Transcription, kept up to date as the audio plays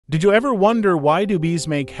Did you ever wonder why do bees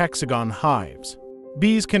make hexagon hives?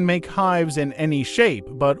 Bees can make hives in any shape,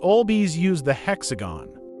 but all bees use the hexagon.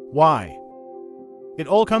 Why? It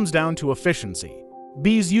all comes down to efficiency.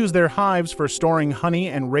 Bees use their hives for storing honey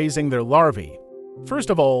and raising their larvae. First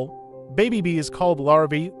of all, baby bees called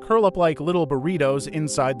larvae curl up like little burritos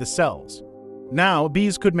inside the cells. Now,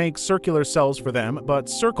 bees could make circular cells for them, but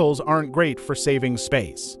circles aren't great for saving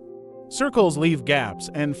space. Circles leave gaps,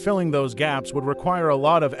 and filling those gaps would require a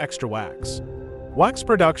lot of extra wax. Wax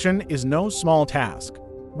production is no small task.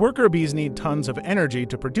 Worker bees need tons of energy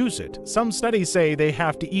to produce it. Some studies say they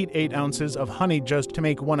have to eat 8 ounces of honey just to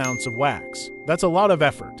make 1 ounce of wax. That's a lot of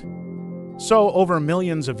effort. So, over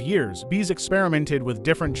millions of years, bees experimented with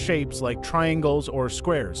different shapes like triangles or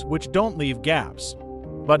squares, which don't leave gaps.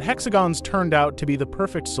 But hexagons turned out to be the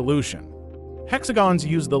perfect solution. Hexagons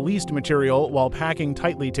use the least material while packing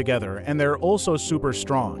tightly together, and they're also super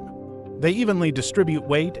strong. They evenly distribute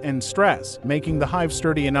weight and stress, making the hive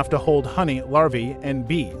sturdy enough to hold honey, larvae, and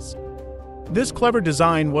bees. This clever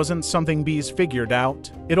design wasn't something bees figured out.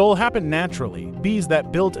 It all happened naturally. Bees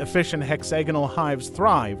that built efficient hexagonal hives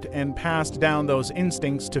thrived and passed down those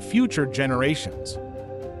instincts to future generations.